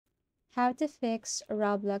How to fix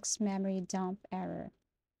Roblox memory dump error.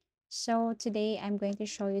 So today I'm going to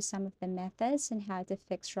show you some of the methods and how to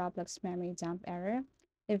fix Roblox memory dump error.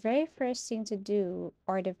 The very first thing to do,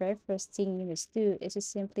 or the very first thing you must do, is to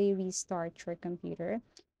simply restart your computer.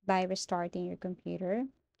 By restarting your computer,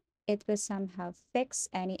 it will somehow fix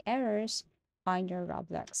any errors on your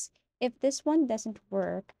Roblox. If this one doesn't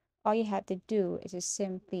work, all you have to do is to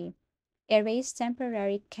simply erase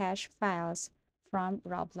temporary cache files from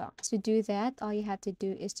Roblox. To do that, all you have to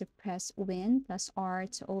do is to press Win plus R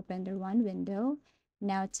to open the run window.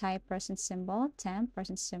 Now type temp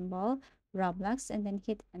Roblox, and then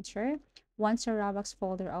hit enter. Once your Roblox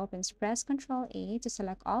folder opens, press Ctrl A to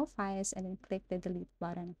select all files and then click the delete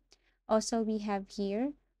button. Also, we have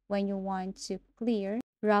here when you want to clear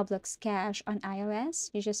Roblox cache on iOS,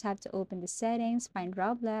 you just have to open the settings, find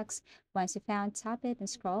Roblox. Once you found, tap it and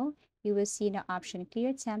scroll. You will see the option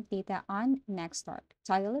clear temp data on next start.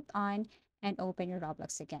 Toggle it on and open your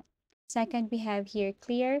Roblox again. Second, we have here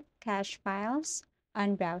clear cache files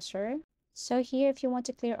on browser. So here, if you want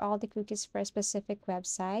to clear all the cookies for a specific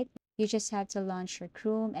website, you just have to launch your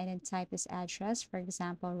Chrome and then type this address, for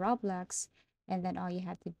example, Roblox. And then all you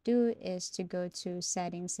have to do is to go to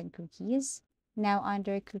settings and cookies. Now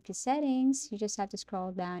under cookie settings, you just have to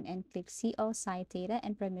scroll down and click See All Site Data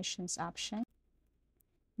and Permissions option.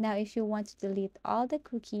 Now, if you want to delete all the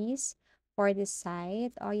cookies for this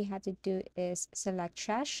site, all you have to do is select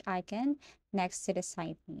trash icon next to the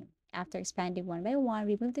site name. After expanding one by one,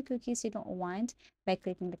 remove the cookies you don't want by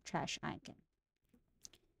clicking the trash icon.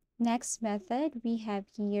 Next method we have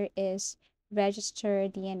here is register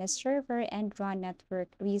DNS server and run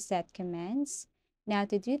network reset commands. Now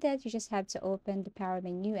to do that, you just have to open the power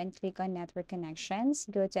menu and click on network connections.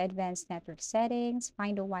 Go to advanced network settings,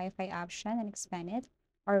 find the Wi-Fi option and expand it,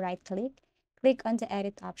 or right click. Click on the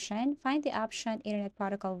edit option, find the option Internet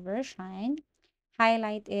Protocol version,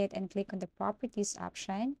 highlight it and click on the properties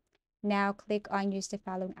option. Now click on use the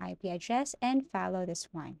following IP address and follow this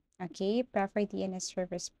one. Okay, prefer DNS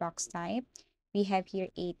service box type. We have here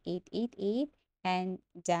 8888 and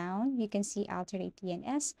down you can see alternate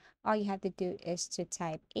DNS. All you have to do is to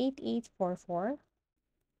type 8844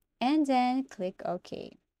 and then click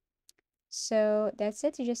OK. So that's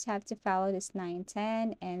it. You just have to follow this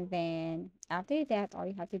 910 and then after that all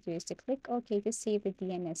you have to do is to click OK to save the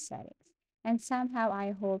DNS settings. And somehow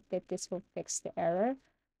I hope that this will fix the error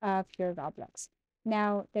of your Roblox.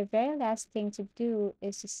 Now, the very last thing to do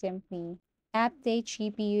is to simply update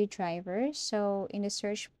GPU driver. So in the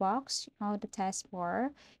search box on the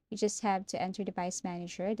taskbar, you just have to enter device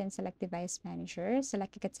manager, then select device manager,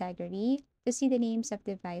 select a category. To see the names of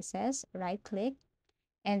devices, right click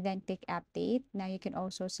and then click update. Now you can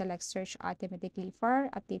also select search automatically for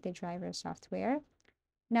updated driver software.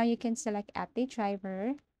 Now you can select update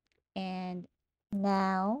driver, and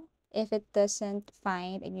now if it doesn't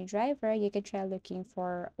find a new driver, you can try looking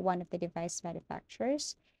for one of the device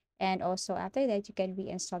manufacturers. And also after that, you can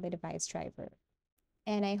reinstall the device driver.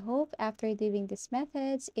 And I hope after doing these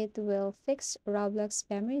methods, it will fix Roblox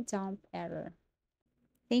memory dump error.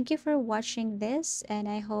 Thank you for watching this, and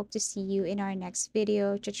I hope to see you in our next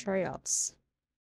video tutorials.